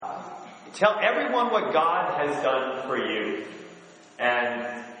Tell everyone what God has done for you.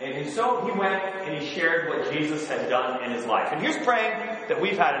 And so he went and he shared what Jesus had done in his life. And here's praying that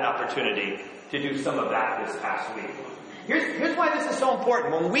we've had an opportunity to do some of that this past week. Here's why this is so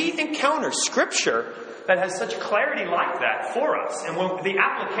important. When we encounter Scripture that has such clarity like that for us, and when the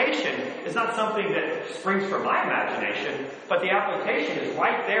application is not something that springs from my imagination, but the application is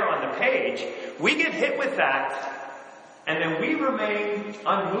right there on the page, we get hit with that, and then we remain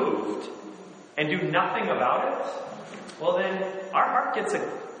unmoved and do nothing about it, well then our heart gets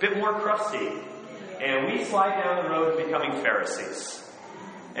a bit more crusty, and we slide down the road to becoming Pharisees.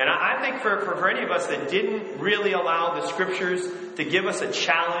 And I think for any of us that didn't really allow the Scriptures to give us a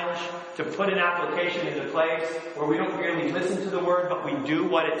challenge, to put an application into place where we don't really listen to the Word, but we do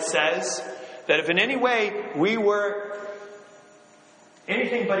what it says, that if in any way we were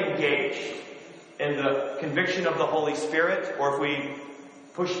anything but engaged in the conviction of the Holy Spirit, or if we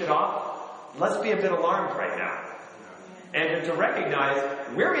pushed it off, let's be a bit alarmed right now. And to recognize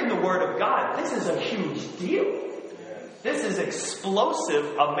we're in the Word of God. This is a huge deal. This is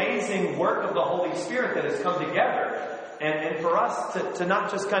explosive, amazing work of the Holy Spirit that has come together. And for us to not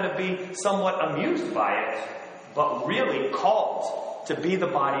just kind of be somewhat amused by it, but really called to be the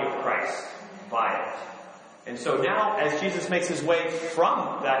body of Christ by it. And so now, as Jesus makes his way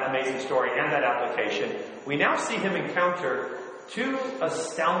from that amazing story and that application, we now see him encounter two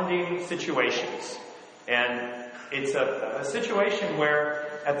astounding situations. And it's a situation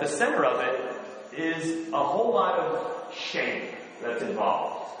where at the center of it is a whole lot of shame that's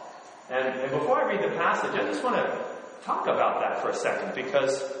involved. And before I read the passage, I just want to talk about that for a second,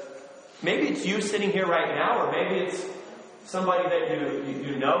 because maybe it's you sitting here right now, or maybe it's somebody that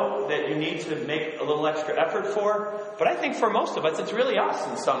you know that you need to make a little extra effort for. But I think for most of us, it's really us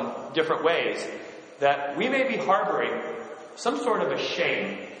in some different ways, that we may be harboring some sort of a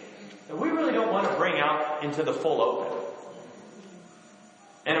shame that we really don't want to bring out into the full open.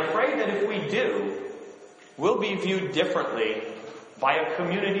 And afraid that if we do, we'll be viewed differently by a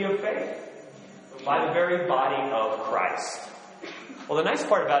community of faith, by the very body of Christ. Well, the nice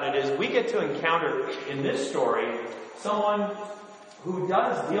part about it is we get to encounter in this story someone who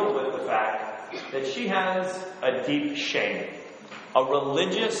does deal with the fact that she has a deep shame, a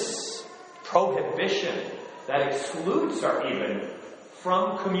religious prohibition that excludes her even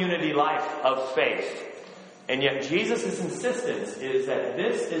from community life of faith. And yet Jesus' insistence is that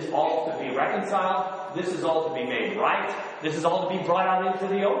this is all to be reconciled, this is all to be made right, this is all to be brought out into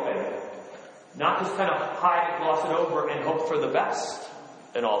the open. Not just kind of hide and gloss it over and hope for the best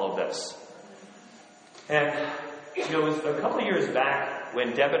in all of this. And it was a couple of years back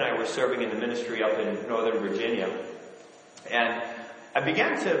when Deb and I were serving in the ministry up in Northern Virginia. And I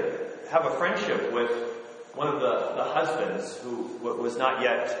began to have a friendship with one of the husbands who was not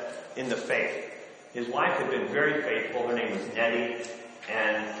yet in the faith. His wife had been very faithful. Her name was Nettie.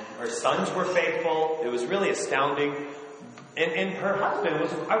 And her sons were faithful. It was really astounding. And her husband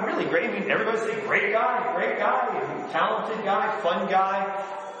was really great. I mean, everybody would say, great guy, talented guy, fun guy,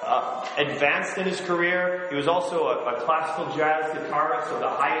 advanced in his career. He was also a classical jazz guitarist of the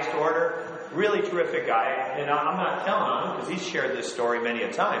highest order. Really terrific guy. And I'm not telling on him because he's shared this story many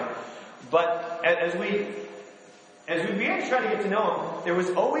a time. But as we began to try to get to know him, there was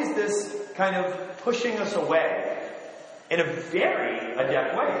always this kind of pushing us away in a very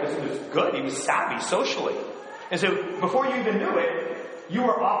adept way, because he was good, he was savvy socially. And so before you even knew it, you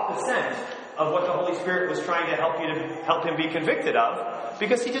were off the scent of what the Holy Spirit was trying to help him be convicted of,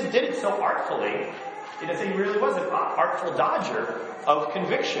 because he just did it so artfully. He really was an artful dodger of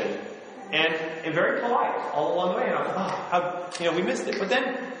conviction, and very polite all along the way. And I was like, we missed it.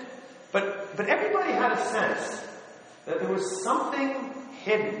 But everybody had a sense that there was something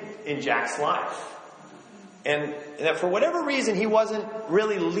hidden in Jack's life. And that for whatever reason, he wasn't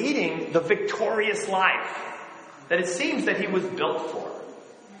really leading the victorious life that it seems that he was built for.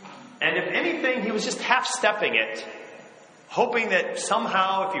 And if anything, he was just half-stepping it, hoping that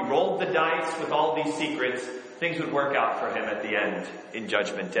somehow if he rolled the dice with all these secrets, things would work out for him at the end in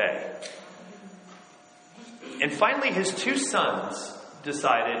Judgment Day. And finally, his two sons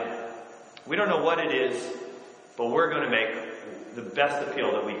decided, we don't know what it is, but we're going to make the best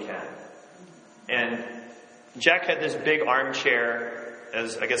appeal that we can. And Jack had this big armchair,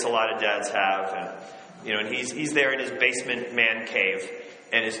 as I guess a lot of dads have, and he's there in his basement man cave,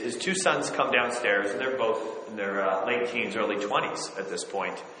 and his two sons come downstairs, and they're both in their late teens, early 20s at this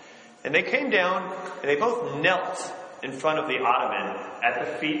point. And they came down, and they both knelt in front of the ottoman at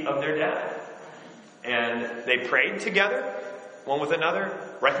the feet of their dad. And they prayed together, one with another,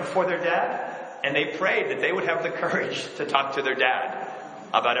 right before their dad, and they prayed that they would have the courage to talk to their dad.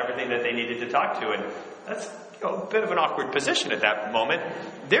 about everything that they needed to talk to. And that's a bit of an awkward position at that moment.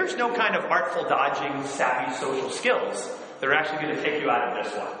 There's no kind of artful dodging, savvy social skills that are actually going to take you out of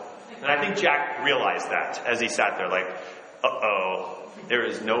this one. And I think Jack realized that as he sat there like, there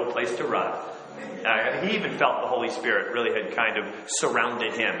is no place to run. He even felt the Holy Spirit really had kind of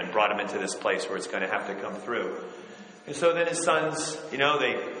surrounded him and brought him into this place where it's going to have to come through. And so then his sons,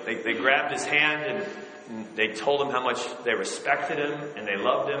 they grabbed his hand and they told him how much they respected him and they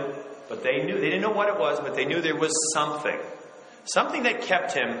loved him. But they didn't know what it was, but they knew there was something that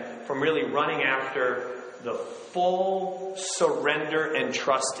kept him from really running after the full surrender and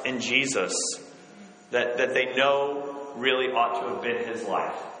trust in Jesus that they know really ought to have been his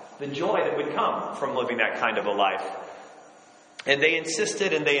life. The joy that would come from living that kind of a life. And they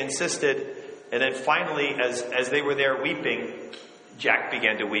insisted, and then finally, as they were there weeping, Jack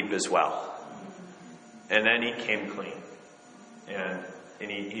began to weep as well. And then he came clean. And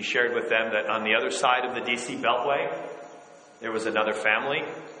he shared with them that on the other side of the D.C. Beltway, there was another family,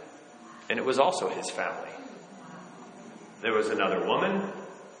 and it was also his family. There was another woman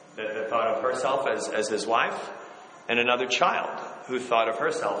that thought of herself as his wife, and another child who thought of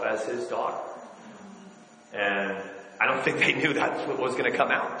herself as his daughter. And I don't think they knew that's what was going to come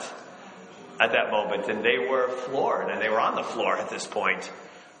out at that moment. And they were floored, and they were on the floor at this point.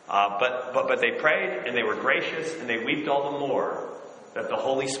 But they prayed, and they were gracious, and they wept all the more that the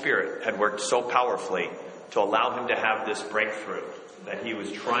Holy Spirit had worked so powerfully to allow him to have this breakthrough that he was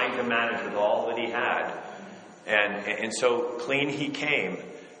trying to manage with all that he had. And so clean he came.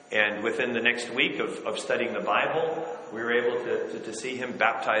 And within the next week of studying the Bible, we were able to see him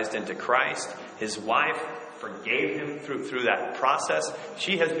baptized into Christ. His wife forgave him through that process.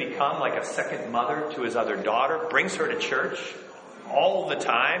 She has become like a second mother to his other daughter, brings her to church all the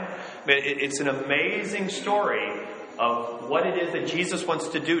time. I mean, it's an amazing story of what it is that Jesus wants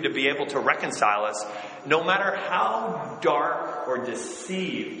to do to be able to reconcile us, no matter how dark or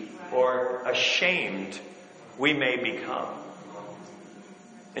deceived or ashamed we may become.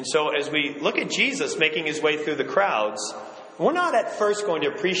 And so as we look at Jesus making his way through the crowds, we're not at first going to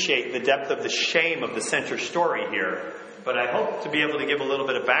appreciate the depth of the shame of the center story here, but I hope to be able to give a little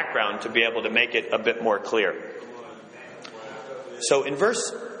bit of background to be able to make it a bit more clear. So in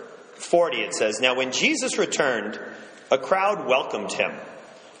verse 40 it says, "Now when Jesus returned, a crowd welcomed him,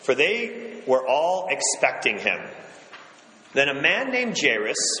 for they were all expecting him. Then a man named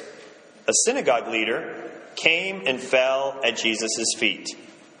Jairus, a synagogue leader, came and fell at Jesus' feet,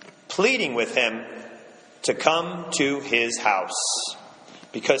 pleading with him to come to his house,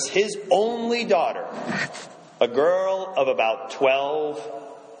 because his only daughter, a girl of about 12,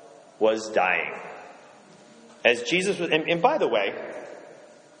 was dying." As Jesus was, and by the way,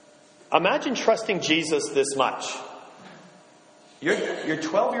 imagine trusting Jesus this much. Your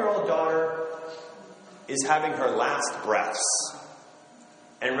 12-year-old daughter is having her last breaths.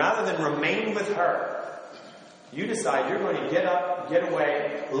 And rather than remain with her, you decide you're going to get up, get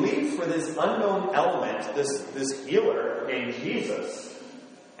away, leave for this unknown element, this healer named Jesus,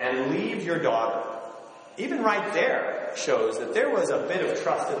 and leave your daughter. Even right there shows that there was a bit of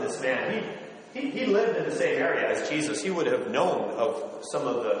trust in this man. He lived in the same area as Jesus. He would have known of some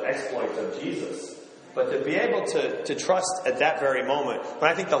of the exploits of Jesus. But to be able to trust at that very moment, when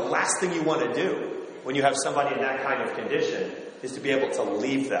I think the last thing you want to do when you have somebody in that kind of condition is to be able to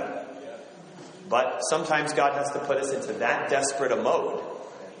leave them. But sometimes God has to put us into that desperate a mode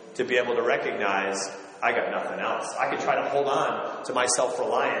to be able to recognize, I got nothing else. I could try to hold on to my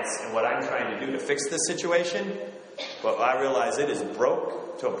self-reliance and what I'm trying to do to fix this situation, but I realize it is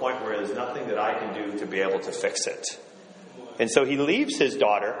broke to a point where there's nothing that I can do to be able to fix it. And so he leaves his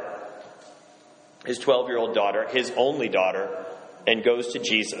daughter, his 12-year-old daughter, his only daughter, and goes to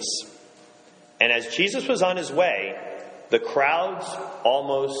Jesus. And as Jesus was on his way, the crowds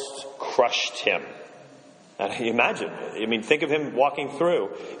almost crushed him. And imagine, think of him walking through,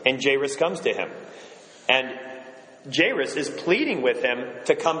 and Jairus comes to him. And Jairus is pleading with him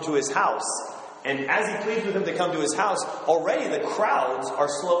to come to his house. And as he pleads with him to come to his house, already the crowds are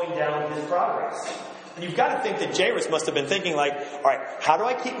slowing down his progress. And you've got to think that Jairus must have been thinking all right, how do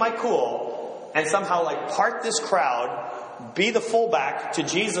I keep my cool and somehow part this crowd, be the fullback to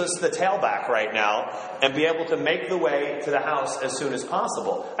Jesus, the tailback right now, and be able to make the way to the house as soon as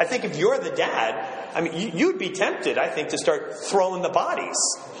possible. I think if you're the dad, you'd be tempted, I think, to start throwing the bodies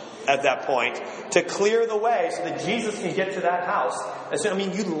at that point to clear the way so that Jesus can get to that house.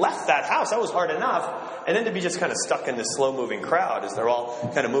 You left that house. That was hard enough. And then to be just kind of stuck in this slow-moving crowd as they're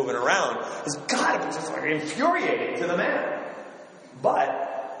all kind of moving around has got to be just infuriating to the man.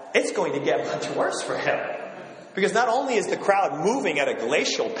 But it's going to get much worse for him. Because not only is the crowd moving at a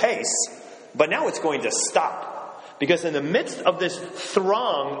glacial pace, but now it's going to stop. Because in the midst of this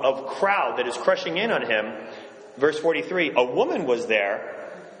throng of crowd that is crushing in on him, verse 43, a woman was there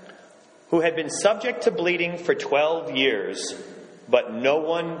who had been subject to bleeding for 12 years, but no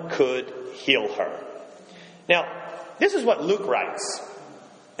one could heal her. Now, this is what Luke writes.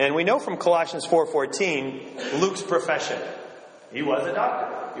 And we know from Colossians 4:14, Luke's profession. He was a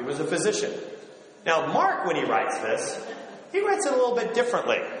doctor. He was a physician. Now, Mark, when he writes this, he writes it a little bit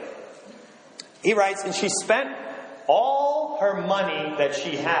differently. He writes, and she spent all her money that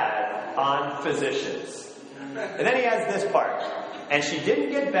she had on physicians. And then he has this part. And she didn't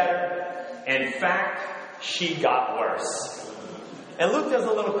get better. In fact, she got worse. And Luke does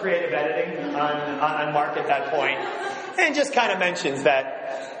a little creative editing on Mark at that point, and just kind of mentions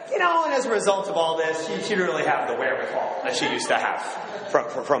that, and as a result of all this, she didn't really have the wherewithal that she used to have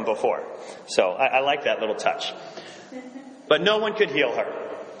from before. So I like that little touch. But no one could heal her.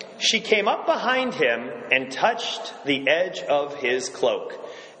 She came up behind him and touched the edge of his cloak.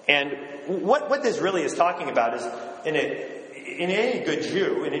 And what this really is talking about is, in any good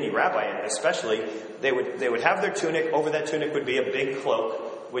Jew, in any rabbi especially, they would have their tunic. Over that tunic would be a big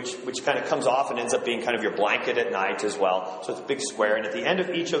cloak, which kind of comes off and ends up being kind of your blanket at night as well. So it's a big square. And at the end of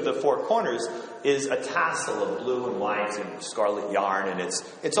each of the four corners is a tassel of blue and white and scarlet yarn. And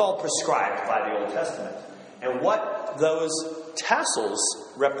it's all prescribed by the Old Testament. And what those tassels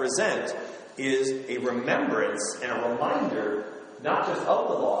represent is a remembrance and a reminder, not just of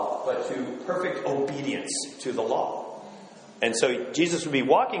the law, but to perfect obedience to the law. And so Jesus would be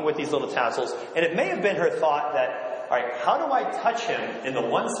walking with these little tassels, and it may have been her thought that, all right, how do I touch him in the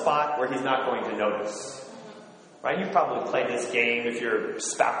one spot where he's not going to notice? Right? You've probably played this game if you're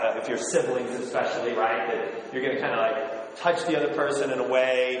siblings especially, right? That you're going to kind of like touch the other person in a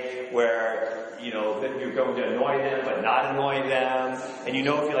way where, that you're going to annoy them but not annoy them. And if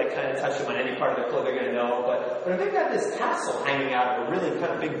you like kind of touch them on any part of their clothes, they're going to know. But if they've got this tassel hanging out of a really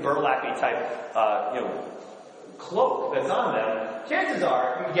kind of big burlappy type, cloak that's on them, chances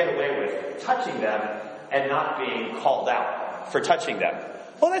are you can get away with touching them and not being called out for touching them.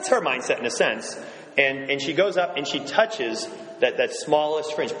 Well, that's her mindset in a sense. And she goes up and she touches that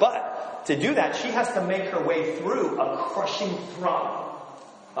smallest fringe. But to do that, she has to make her way through a crushing throng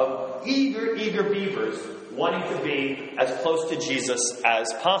of eager beavers wanting to be as close to Jesus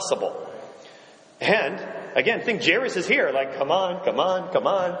as possible. And again, think Jairus is here, like, come on.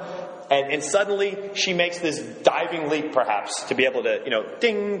 And suddenly she makes this diving leap, perhaps, to be able to,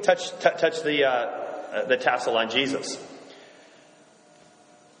 touch the tassel on Jesus.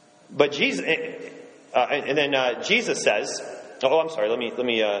 But Jesus, and then Jesus says, I'm sorry. Let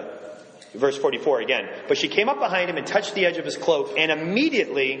me verse 44 again. But she came up behind him and touched the edge of his cloak, and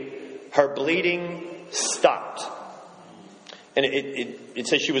immediately her bleeding stopped. And it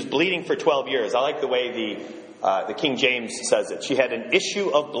says she was bleeding for 12 years. I like the way the King James says it. She had an issue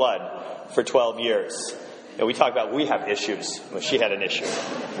of blood for 12 years. We talk about we have issues. Well, she had an issue,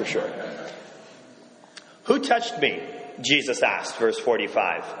 for sure. Who touched me? Jesus asked, verse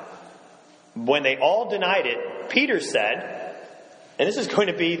 45. When they all denied it, Peter said, and this is going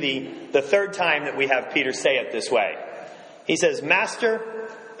to be the third time that we have Peter say it this way. He says, Master,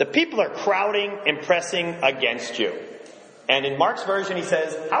 the people are crowding and pressing against you. And in Mark's version, he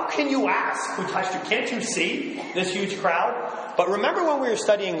says, how can you ask who touched you? Can't you see this huge crowd? But remember when we were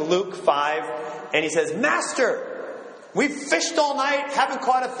studying Luke 5, and he says, Master, we've fished all night, haven't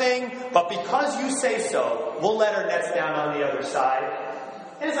caught a thing, but because you say so, we'll let our nets down on the other side.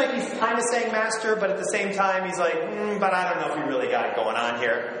 And it's like he's kind of saying Master, but at the same time, he's like, but I don't know if you really got it going on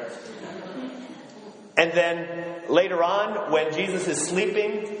here. And then later on, when Jesus is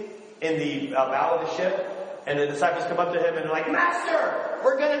sleeping in the bow of the ship, and the disciples come up to him and they're like, Master,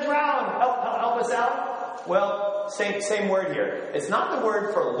 we're going to drown. Help us out. Well, same word here. It's not the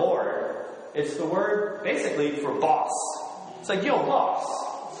word for Lord. It's the word basically for boss. It's like, yo, boss.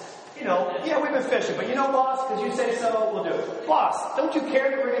 We've been fishing, but boss, because you say so, we'll do it. Boss, don't you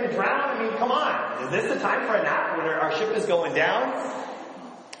care that we're going to drown? I mean, come on. Is this the time for a nap when our ship is going down?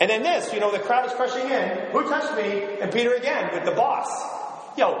 And then this, the crowd is crushing in. Who touched me? And Peter again with the boss.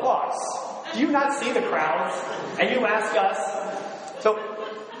 Yo, boss. Do you not see the crowds? And you ask us? So,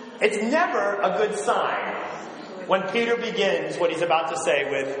 it's never a good sign when Peter begins what he's about to say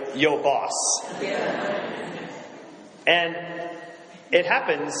with, yo, boss. And it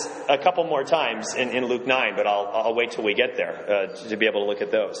happens a couple more times in Luke 9, but I'll wait till we get there to be able to look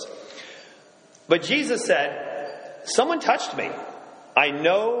at those. But Jesus said, someone touched me. I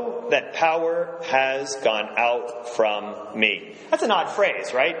know that power has gone out from me. That's an odd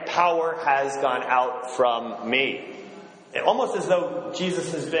phrase, right? Power has gone out from me. Almost as though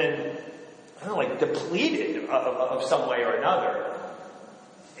Jesus has been, depleted of some way or another.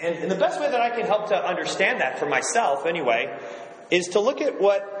 And the best way that I can help to understand that for myself, anyway, is to look at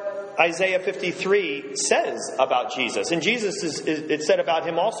what Isaiah 53 says about Jesus. And Jesus it's said about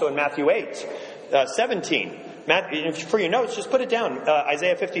him also in Matthew 8:17. For your notes, just put it down.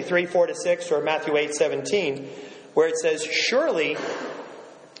 Isaiah 53, 4-6, or Matthew 8:17, where it says, "Surely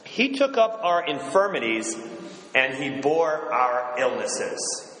he took up our infirmities and he bore our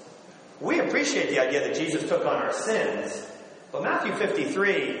illnesses." We appreciate the idea that Jesus took on our sins, but Matthew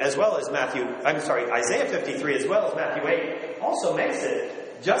 53, as well as Isaiah 53, as well as Matthew 8, also makes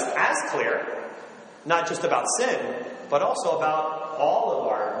it just as clear, not just about sin, but also about all of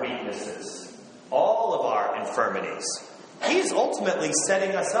our weaknesses, all of our infirmities. He's ultimately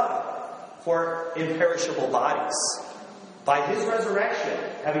setting us up for imperishable bodies. By his resurrection,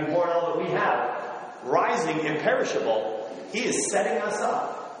 having borne all that we have, rising imperishable, he is setting us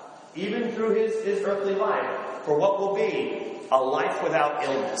up, even through his earthly life, for what will be a life without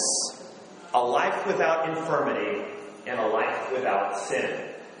illness, a life without infirmity, and a life without sin.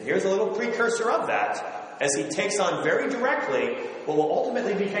 And here's a little precursor of that, as he takes on very directly what will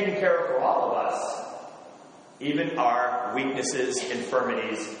ultimately be taken care of for all of us, even our weaknesses,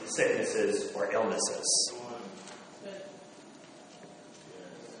 infirmities, sicknesses, or illnesses.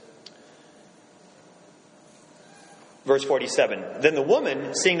 Verse 47, "Then the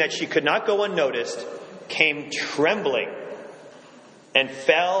woman, seeing that she could not go unnoticed, came trembling and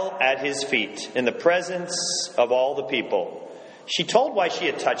fell at his feet in the presence of all the people. She told why she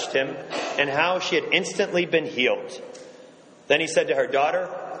had touched him and how she had instantly been healed. Then he said to her, 'Daughter,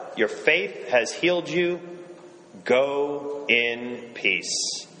 your faith has healed you. Go in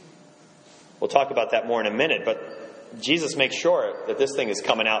peace.'" We'll talk about that more in a minute, but Jesus makes sure that this thing is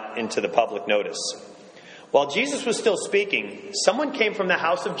coming out into the public notice. While Jesus was still speaking, someone came from the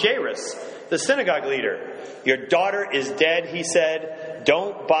house of Jairus, the synagogue leader. "Your daughter is dead," he said.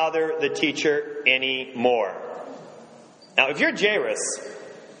 "Don't bother the teacher anymore." Now, if you're Jairus,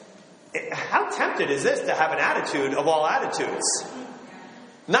 how tempted is this to have an attitude of all attitudes?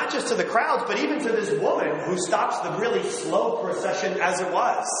 Not just to the crowds, but even to this woman who stops the really slow procession as it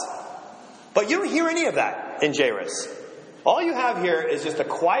was. But you don't hear any of that in Jairus. All you have here is just a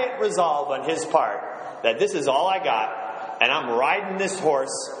quiet resolve on his part that this is all I got, and I'm riding this horse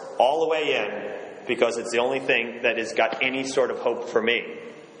all the way in because it's the only thing that has got any sort of hope for me.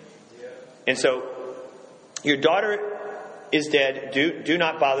 And so, "Your daughter is dead. Do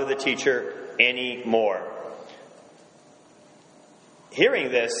not bother the teacher anymore."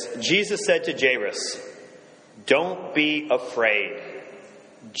 Hearing this, Jesus said to Jairus, "Don't be afraid.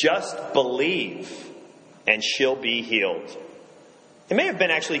 Just believe, and she'll be healed." It may have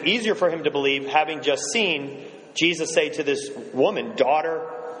been actually easier for him to believe, having just seen Jesus say to this woman, "Daughter,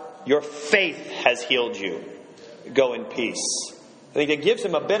 your faith has healed you. Go in peace." I think it gives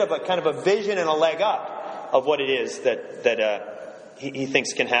him a bit of a kind of a vision and a leg up of what it is that he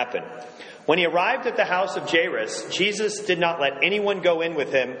thinks can happen. When he arrived at the house of Jairus, Jesus did not let anyone go in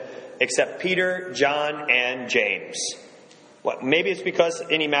with him except Peter, John, and James. Maybe it's because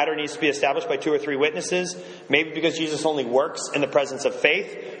any matter needs to be established by 2 or 3 witnesses. Maybe because Jesus only works in the presence of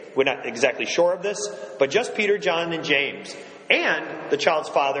faith. We're not exactly sure of this. But just Peter, John, and James. And the child's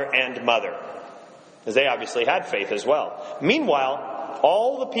father and mother. Because they obviously had faith as well. Meanwhile,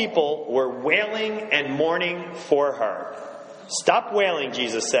 all the people were wailing and mourning for her. "Stop wailing,"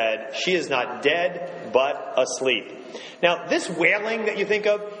 Jesus said. "She is not dead, but asleep." Now, this wailing that you think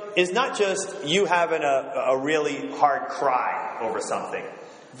of is not just you having a really hard cry over something.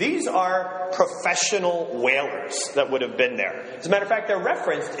 These are professional wailers that would have been there. As a matter of fact, they're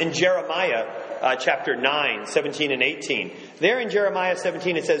referenced in Jeremiah chapter 9, 17 and 18. There in Jeremiah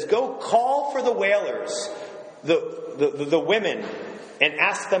 17 it says, "Go call for the wailers, the women, and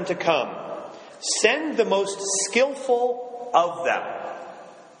ask them to come. Send the most skillful of them."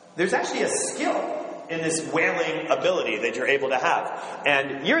 There's actually a skill in this wailing ability that you're able to have.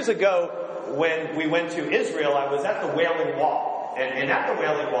 And years ago, when we went to Israel, I was at the Wailing Wall. And at the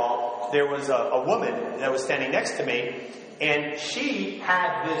Wailing Wall, there was a woman that was standing next to me, and she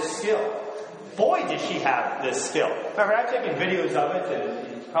had this skill. Boy, did she have this skill. Remember, I've taken videos of it,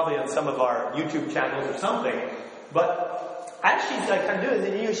 and probably on some of our YouTube channels or something. But as she's kind of doing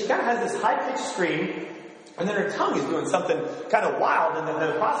it, she kind of has this high-pitched scream, and then her tongue is doing something kind of wild in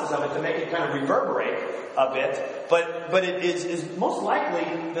the process of it to make it kind of reverberate a bit. But it is most likely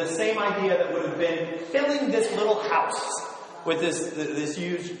the same idea that would have been filling this little house with this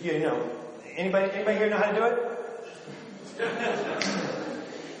huge, anybody here know how to do it?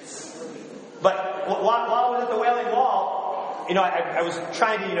 But while I was at the Wailing Wall, I was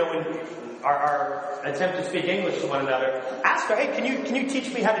trying to, in our attempt to speak English to one another, ask her, hey, can you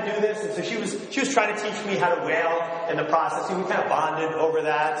teach me how to do this? And so she was trying to teach me how to wail in the process. And we kind of bonded over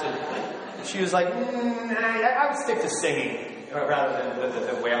that. And she was like, I would stick to singing rather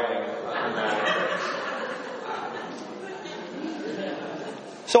than the wailing.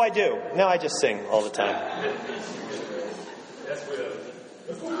 So I do. Now I just sing all the time.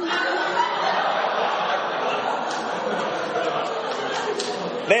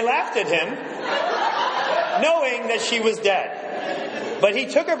 They laughed at him, knowing that she was dead. But he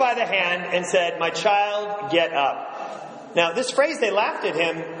took her by the hand and said, "My child, get up." Now, this phrase, "they laughed at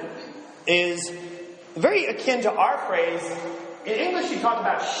him," is very akin to our phrase. In English, you talk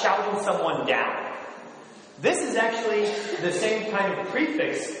about shouting someone down. This is actually the same kind of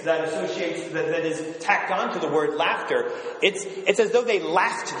prefix that that is tacked onto the word laughter. It's as though they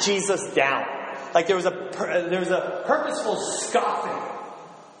laughed Jesus down. Like there was a purposeful scoffing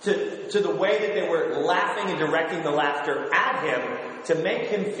to the way that they were laughing and directing the laughter at him to make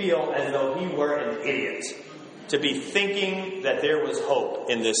him feel as though he were an idiot, to be thinking that there was hope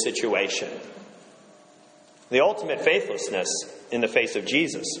in this situation. The ultimate faithlessness in the face of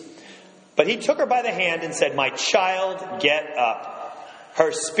Jesus. But he took her by the hand and said, "My child, get up."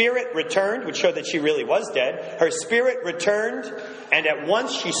 Her spirit returned, which showed that she really was dead. Her spirit returned, and at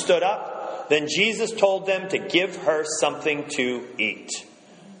once she stood up. Then Jesus told them to give her something to eat.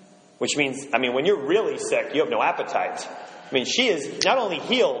 Which means, when you're really sick, you have no appetite. She is not only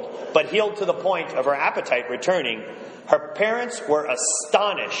healed, but healed to the point of her appetite returning. Her parents were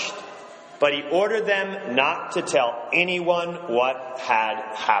astonished, but he ordered them not to tell anyone what had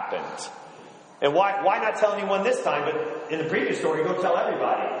happened. And why not tell anyone this time, but in the previous story, go tell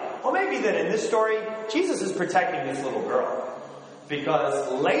everybody? Well, maybe that in this story, Jesus is protecting this little girl.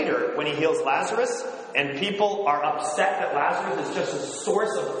 Because later, when he heals Lazarus, and people are upset that Lazarus is just a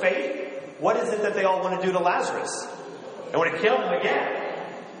source of faith, what is it that they all want to do to Lazarus? They want to kill him again.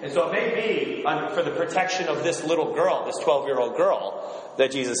 And so it may be for the protection of this little girl, this 12-year-old girl,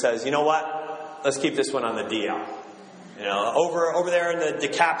 that Jesus says, you know what? Let's keep this one on the DL. Over there in the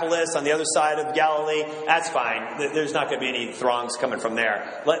Decapolis, on the other side of Galilee, that's fine. There's not going to be any throngs coming from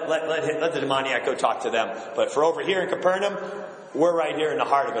there. Let the demoniac go talk to them. But for over here in Capernaum, we're right here in the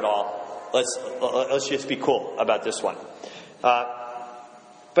heart of it all. Let's just be cool about this one.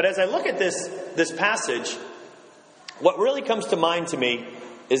 But as I look at this passage, what really comes to mind to me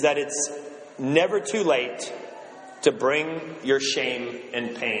is that it's never too late to bring your shame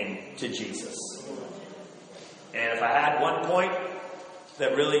and pain to Jesus. And if I had one point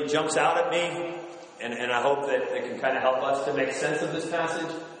that really jumps out at me, and I hope that it can kind of help us to make sense of this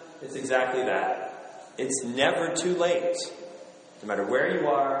passage, it's exactly that. It's never too late. No matter where you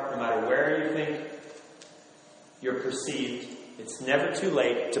are, no matter where you think you're perceived, it's never too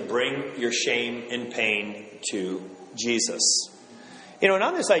late to bring your shame and pain to Jesus. And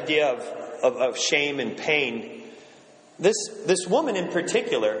on this idea of shame and pain, this woman in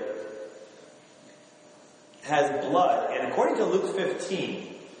particular has blood. And according to Luke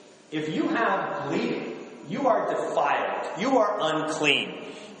 15, if you have bleeding, you are defiled. You are unclean.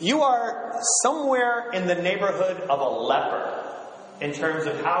 You are somewhere in the neighborhood of a leper in terms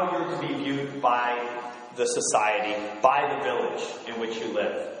of how you're to be viewed by the society, by the village in which you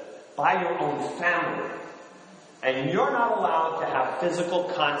live, by your own family. And you're not allowed to have physical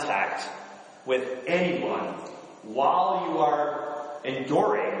contact with anyone while you are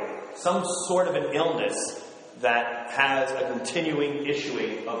enduring some sort of an illness that has a continuing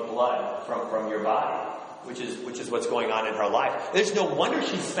issuing of blood from your body, which is what's going on in her life. There's no wonder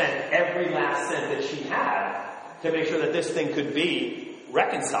she spent every last cent that she had to make sure that this thing could be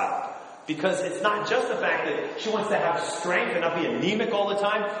reconciled. Because it's not just the fact that she wants to have strength and not be anemic all the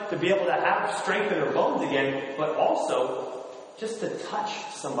time, to be able to have strength in her bones again, but also just to touch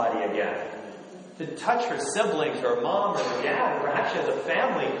somebody again. To touch her siblings, her mom, or her dad, or perhaps she has a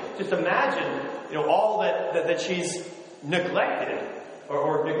family. Just imagine, all that she's neglected,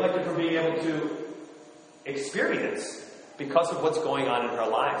 or neglected from being able to experience because of what's going on in her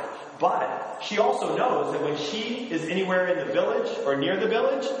life. But she also knows that when she is anywhere in the village or near the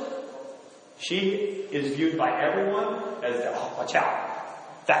village, she is viewed by everyone as, watch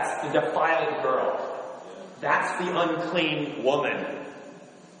out. That's the defiled girl. That's the unclean woman.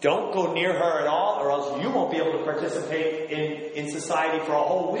 Don't go near her at all, or else you won't be able to participate in society for a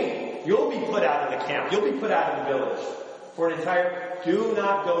whole week. You'll be put out of the camp. You'll be put out of the village for an entire... Do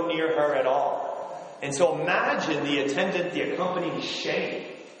not go near her at all. And so imagine the attendant, the accompanying shame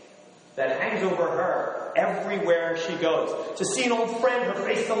that hangs over her everywhere she goes. To see an old friend, her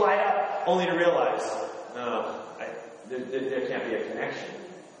face to light up, only to realize, there can't be a connection.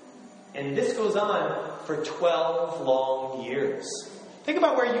 And this goes on for 12 long years. Think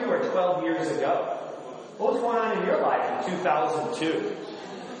about where you were 12 years ago. What was going on in your life in 2002?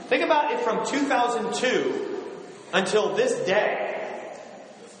 Think about it from 2002 until this day.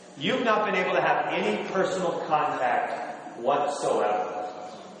 You've not been able to have any personal contact whatsoever.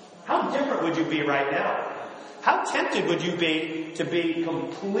 How different would you be right now? How tempted would you be to be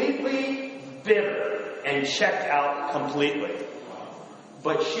completely bitter and checked out completely?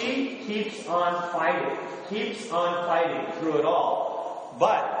 But she keeps on fighting through it all.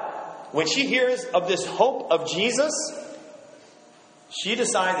 But when she hears of this hope of Jesus, she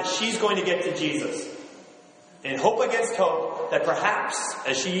decides that she's going to get to Jesus. And hope against hope that perhaps,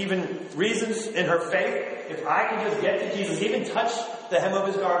 as she even reasons in her faith, if I can just get to Jesus, even touch the hem of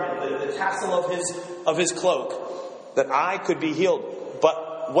his garment, the tassel of his cloak, that I could be healed.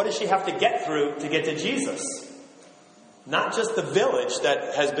 But what does she have to get through to get to Jesus? Not just the village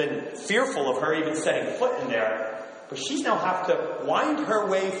that has been fearful of her even setting foot in there, but she's now have to wind her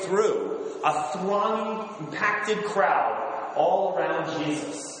way through a thronging, impacted crowd all around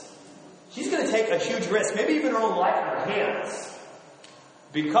Jesus. She's going to take a huge risk, maybe even her own life in her hands,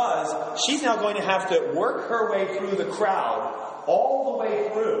 because she's now going to have to work her way through the crowd all the way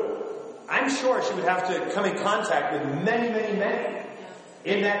through. I'm sure she would have to come in contact with many, many, many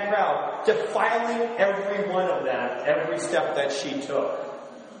in that crowd, defiling every one of them, every step that she took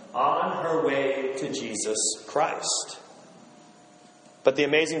on her way to Jesus Christ. But the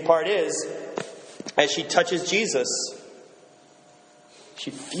amazing part is, as she touches Jesus,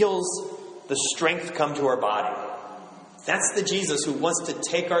 she feels the strength come to her body. That's the Jesus who wants to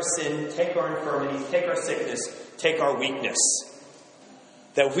take our sin, take our infirmities, take our sickness, take our weakness.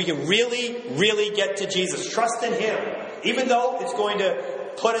 That if we can really, really get to Jesus, trust in him, even though it's going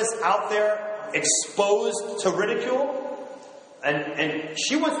to put us out there exposed to ridicule. And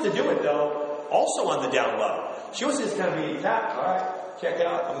she wants to do it, though, also on the down low. She wants to just kind of be tapped. All right, check it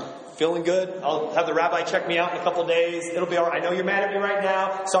out. I'm feeling good. I'll have the rabbi check me out in a couple days. It'll be all right. I know you're mad at me right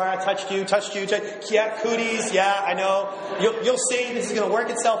now. Sorry I touched you. Yeah, cooties. Yeah, I know. You'll see. This is going to work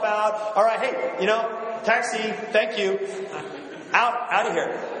itself out. All right, hey, taxi. Thank you. Out of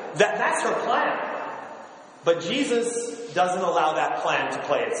here. That's her plan. But Jesus doesn't allow that plan to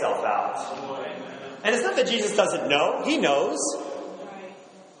play itself out. And it's not that Jesus doesn't know. He knows.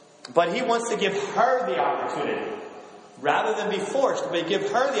 But he wants to give her the opportunity, rather than be forced, but give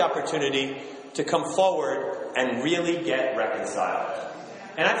her the opportunity to come forward and really get reconciled.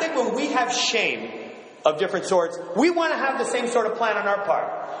 And I think when we have shame of different sorts, we want to have the same sort of plan on our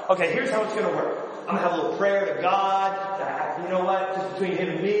part. Okay, here's how it's going to work. I'm going to have a little prayer to God. You know what? Just between him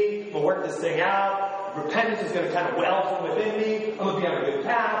and me, we'll work this thing out. Repentance is going to kind of well from within me. I'm going to be on a good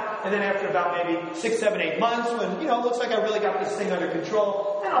path. And then after about maybe 6, 7, 8 months, when, it looks like I really got this thing under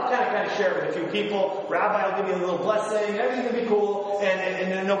control, then I'll kind of share it with a few people. Rabbi will give me a little blessing. Everything's going to be cool. And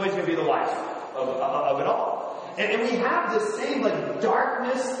then nobody's going to be the wife of it all. And we have this same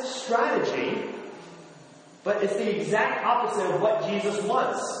darkness strategy, but it's the exact opposite of what Jesus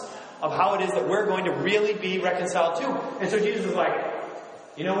wants, of how it is that we're going to really be reconciled to. And so Jesus is like,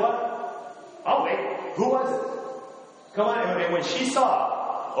 you know what? I'll wait. Who was it? Come on. And when she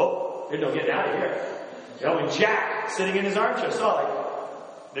saw, there's no getting out of here. When Jack, sitting in his armchair, saw,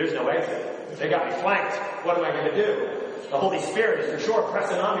 there's no exit. They got me flanked. What am I going to do? The Holy Spirit is for sure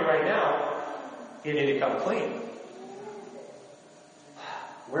pressing on me right now. You need to come clean.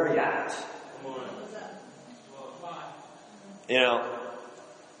 Where are you at? There are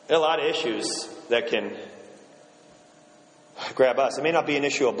a lot of issues that can grab us. It may not be an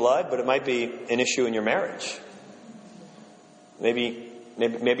issue of blood, but it might be an issue in your marriage. Maybe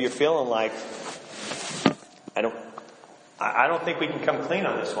you're feeling like, I don't think we can come clean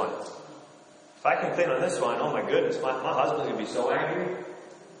on this one. If I come clean on this one, oh my goodness, my husband's going to be so angry.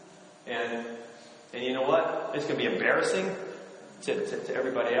 And you know what? It's going to be embarrassing to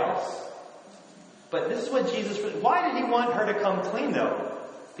everybody else. But this is what Jesus... Why did he want her to come clean, though?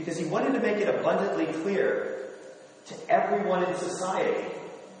 Because he wanted to make it abundantly clear to everyone in society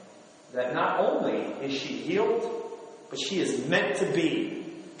that not only is she healed, but she is meant to be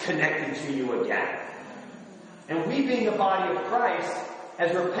connected to you again. And we being the body of Christ,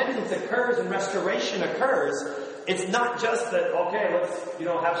 as repentance occurs and restoration occurs, it's not just that,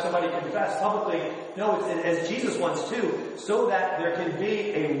 let's, have somebody confess publicly. No, it's as Jesus wants to, so that there can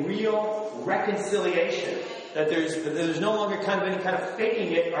be a real reconciliation That there's no longer any kind of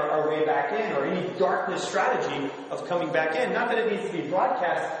faking it our way back in, or any darkness strategy of coming back in. Not that it needs to be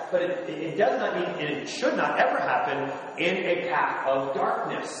broadcast, but it does not need, and it should not ever happen in a path of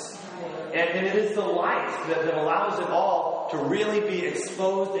darkness. And it is the light that allows it all to really be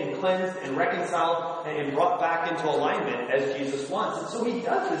exposed and cleansed and reconciled and brought back into alignment as Jesus wants. And so he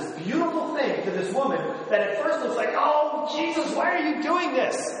does this beautiful thing to this woman that at first looks like, oh, Jesus, why are you doing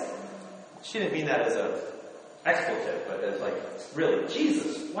this? She didn't mean that as a expletive, but as like, really,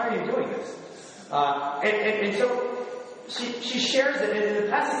 Jesus, why are you doing this? And so she shares it, and the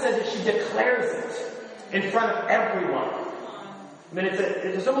passage says that she declares it in front of everyone. I mean,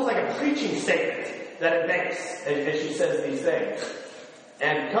 it's almost like a preaching statement that it makes as she says these things.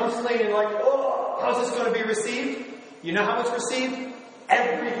 And comes clean and like, oh, how's this going to be received? You know how it's received?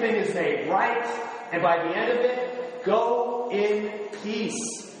 Everything is made right, and by the end of it, go in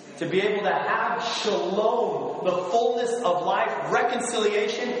peace. To be able to have shalom, the fullness of life,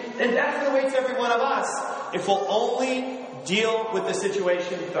 reconciliation, and that's what awaits every one of us if we'll only deal with the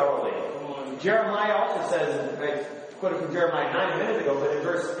situation thoroughly. Jeremiah also says, I quoted from Jeremiah 9 minutes ago, but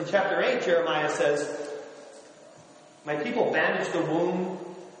in chapter 8, Jeremiah says, my people bandage the wound,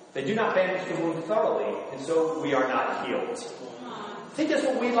 they do not bandage the wound thoroughly, and so we are not healed. I think that's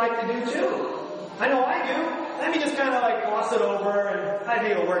what we like to do too. I know I do. Let me just kind of like gloss it over and I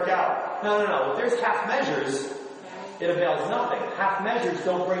think it'll work out. No. If there's half measures, it avails nothing. Half measures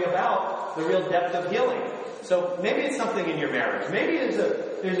don't bring about the real depth of healing. So maybe it's something in your marriage. Maybe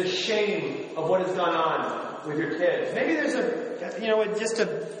there's a shame of what has gone on with your kids. Maybe there's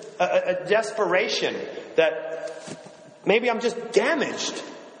a desperation that maybe I'm just damaged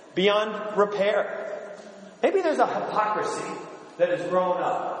beyond repair. Maybe there's a hypocrisy that has grown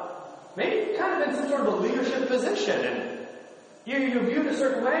up. Maybe you've kind of in some sort of a leadership position and you're viewed a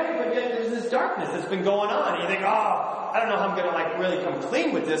certain way, but yet there's this darkness that's been going on. And you think, I don't know how I'm going to like really come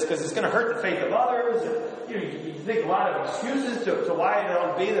clean with this because it's going to hurt the faith of others. And, you think a lot of excuses to why it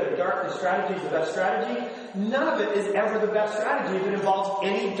ought to be that a darkness strategy is the best strategy. None of it is ever the best strategy if it involves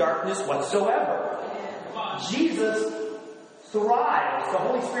any darkness whatsoever. Jesus thrives, the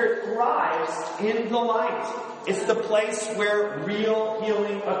Holy Spirit thrives in the light. It's the place where real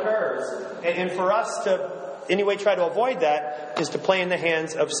healing occurs. And for us to, anyway, try to avoid that is to play in the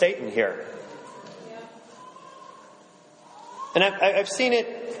hands of Satan here. And I've seen it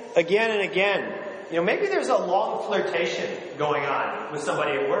again and again. Maybe there's a long flirtation going on with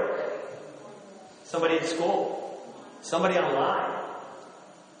somebody at work, somebody at school, somebody online.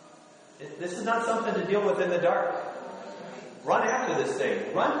 This is not something to deal with in the dark. Run after this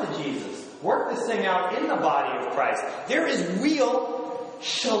thing. Run to Jesus. Work this thing out in the body of Christ. There is real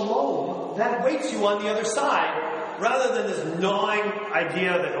shalom that awaits you on the other side, rather than this gnawing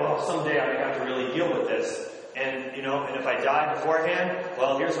idea that, someday I'm going to have to really deal with this. And, and if I die beforehand,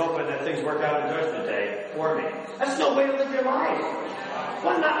 here's hoping that things work out in Judgment Day for me. That's no way to live your life.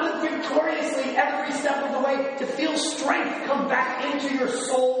 Why not live victoriously every step of the way to feel strength come back into your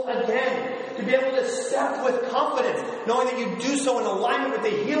soul again? To be able to step with confidence, knowing that you do so in alignment with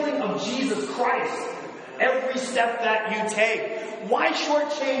the healing of Jesus Christ. Every step that you take. Why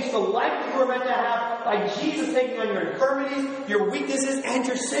shortchange the life that you were meant to have by Jesus taking on your infirmities, your weaknesses, and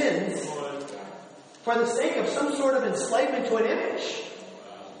your sins for the sake of some sort of enslavement to an image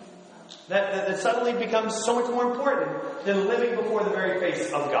that suddenly becomes so much more important than living before the very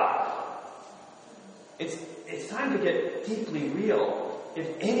face of God? It's time to get deeply real. If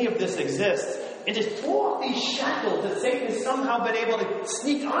any of this exists, and just throw off these shackles that Satan has somehow been able to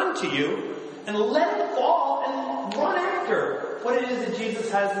sneak onto you, and let it fall and run after what it is that Jesus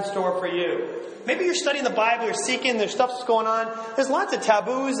has in store for you. Maybe you're studying the Bible, you're seeking, there's stuff that's going on. There's lots of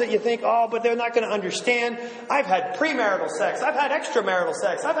taboos that you think, but they're not going to understand. I've had premarital sex. I've had extramarital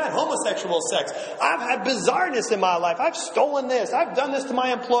sex. I've had homosexual sex. I've had bizarreness in my life. I've stolen this. I've done this to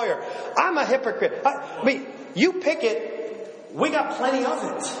my employer. I'm a hypocrite. You pick it. We got plenty of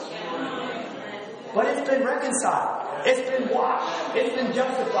it. But it's been reconciled. It's been washed. It's been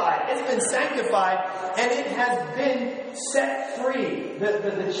justified. It's been sanctified. And it has been set free.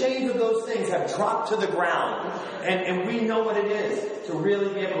 The chains of those things have dropped to the ground. And we know what it is to really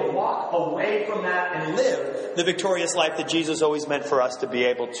be able to walk away from that and live the victorious life that Jesus always meant for us to be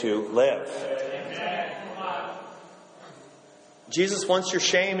able to live. Jesus wants your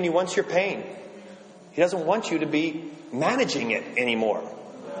shame and he wants your pain. He doesn't want you to be managing it anymore.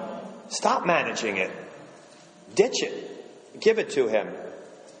 Stop managing it. Ditch it. Give it to him.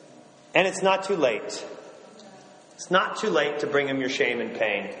 And it's not too late. It's not too late to bring him your shame and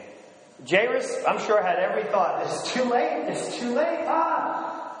pain. Jairus, I'm sure, had every thought. It's too late. It's too late.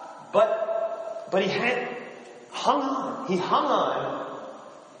 But he hung on. He hung on.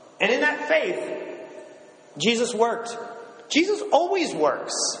 And in that faith, Jesus worked. Jesus always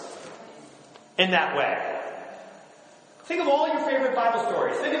works in that way. Think of all your favorite Bible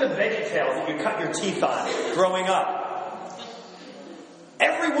stories. Think of the VeggieTales that you cut your teeth on growing up.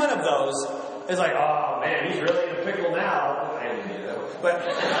 Every one of those is like, oh man, he's really in a pickle now. But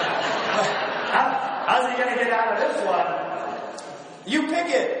how's he going to get out of this one? You pick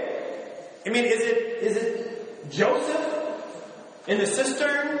it. I mean, is it Joseph in the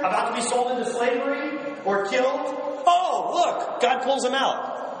cistern about to be sold into slavery or killed? Oh, look, God pulls him out.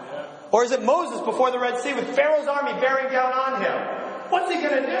 Or is it Moses before the Red Sea with Pharaoh's army bearing down on him? What's he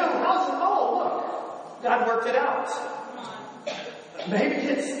going to do? Oh, look, God worked it out. Maybe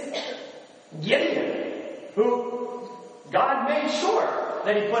it's Gideon, who God made sure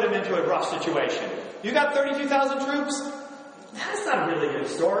that he put him into a rough situation. You got 32,000 troops? That's not a really good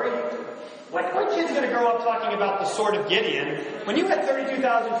story. What kid's going to grow up talking about the sword of Gideon when you had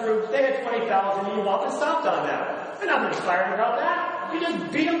 32,000 troops, they had 20,000, and you walked and stomped on them? There's nothing inspiring about that. You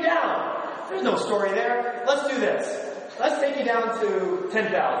just beat them down. There's no story there. Let's do this. Let's take you down to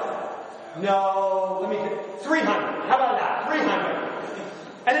 10,000. No, 300. How about that? 300.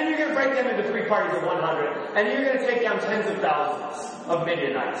 And then you're going to break them into 3 parties of 100. And you're going to take down tens of thousands of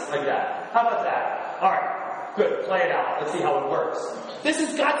Midianites like that. How about that? All right. Good. Play it out. Let's see how it works. This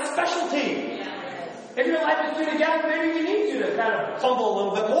is God's specialty. If your life is too together, maybe you need to kind of fumble a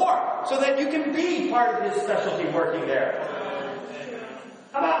little bit more so that you can be part of his specialty working there.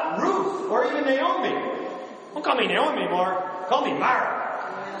 How about Ruth or even Naomi? Don't call me Naomi anymore. Call me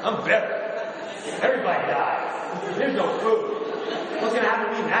Mara. I'm bitter. Everybody died. There's no food. What's going to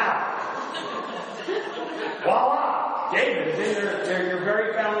happen to me now? Voila! David is in your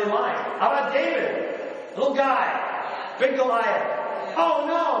very family line. How about David? Little guy. Big Goliath. Oh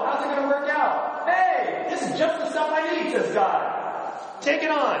no, how's it going to work out? Hey, this is just the stuff I need, says God. Take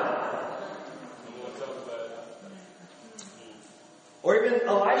it on. Or even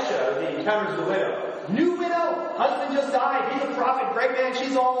Elisha, the encounters the widow. New widow. Husband just died. He's a prophet. Great man.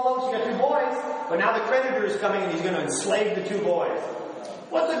 She's all alone. She got 2 boys. But now the creditor is coming and he's going to enslave the 2 boys.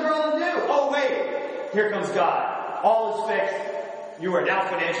 What's the girl to do? Oh, wait. Here comes God. All is fixed. You are now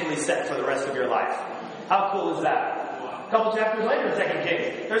financially set for the rest of your life. How cool is that? A couple chapters later in 2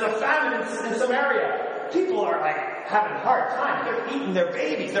 Kings, there's a famine in Samaria. People are like having a hard time. They're eating their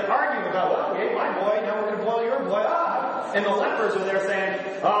babies. They're arguing about, well, we ate my boy. Now we're going to boil your boy. And the lepers are there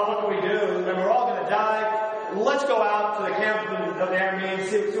saying, oh, what do we do? And we're all going to die. Let's go out to the camp of the Arameans,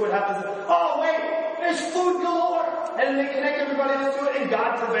 see what happens. Oh, wait, there's food galore. And they connect everybody else to it, and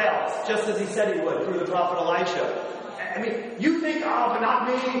God prevails, just as he said he would through the prophet Elisha. I mean, you think, oh, but not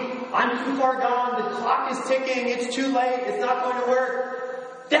me. I'm too far gone. The clock is ticking. It's too late. It's not going to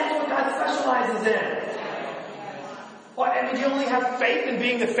work. That's what God specializes in. What, I mean, do you only have faith in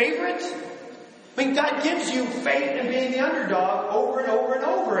being the favorite? I mean, God gives you faith in being the underdog over and over and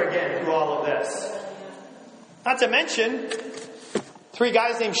over again through all of this. Not to mention, 3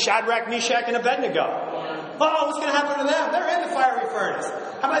 guys named Shadrach, Meshach, and Abednego. Oh, what's going to happen to them? They're in the fiery furnace.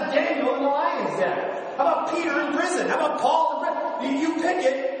 How about Daniel in the lion's den? How about Peter in prison? How about Paul in prison? You pick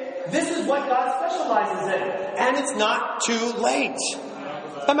it. This is what God specializes in. And it's not too late.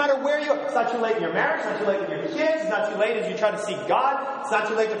 No matter where you are. It's not too late in your marriage. It's not too late with your kids. It's not too late as you try to seek God. It's not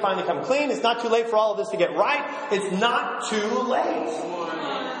too late to finally come clean. It's not too late for all of this to get right. It's not too late.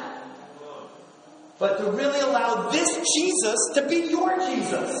 But to really allow this Jesus to be your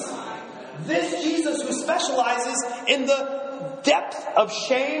Jesus. This Jesus who specializes in the depth of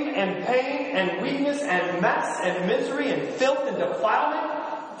shame and pain and weakness and mess and misery and filth and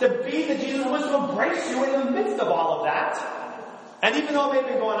defilement, to be the Jesus who wants to embrace you in the midst of all of that. And even though it may have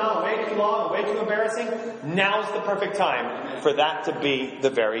been going on way too long, way too embarrassing, now's the perfect time for that to be the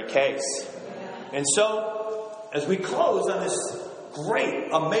very case. And so, as we close on this great,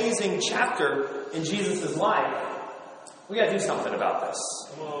 amazing chapter in Jesus' life, we got to do something about this.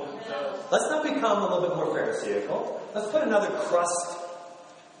 Let's not become a little bit more Pharisaical. Let's put another crust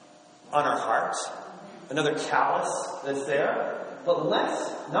on our heart, another callus that's there. But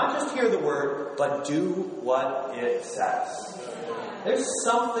let's not just hear the word, but do what it says. There's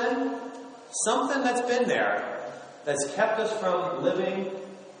something that's been there that's kept us from living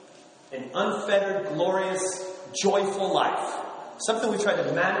an unfettered, glorious, joyful life. Something we try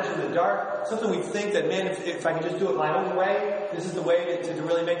to manage in the dark. Something we think that, man, if I can just do it my own way, this is the way to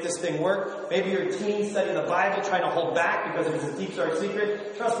really make this thing work. Maybe you're a teen studying the Bible, trying to hold back because it's a deep, dark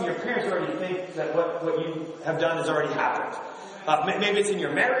secret. Trust me, your parents already think that what you have done has already happened. Maybe it's in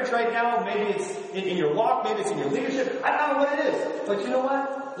your marriage right now. Maybe it's in your walk. Maybe it's in your leadership. I don't know what it is. But you know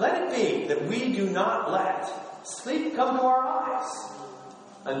what? Let it be that we do not let sleep come to our eyes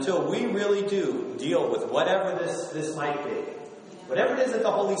until we really do deal with whatever this might be. Whatever it is that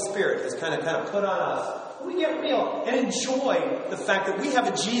the Holy Spirit has kind of put on us. We get real and enjoy the fact that we have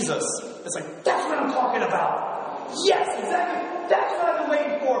a Jesus that's like, that's what I'm talking about. Yes, exactly. That's what I've been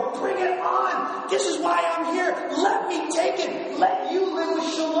waiting for. Bring it on. This is why I'm here. Let me take it. Let you live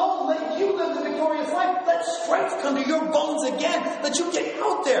with shalom. Let you live the victorious life. Let strength come to your bones again. Let you get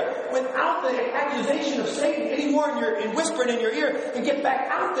out there without the accusation of Satan anymore and whispering in your ear, and get back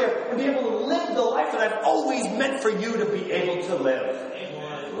out there and be able to live the life that I've always meant for you to be able to live.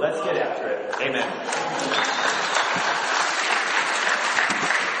 Let's get after it. Amen.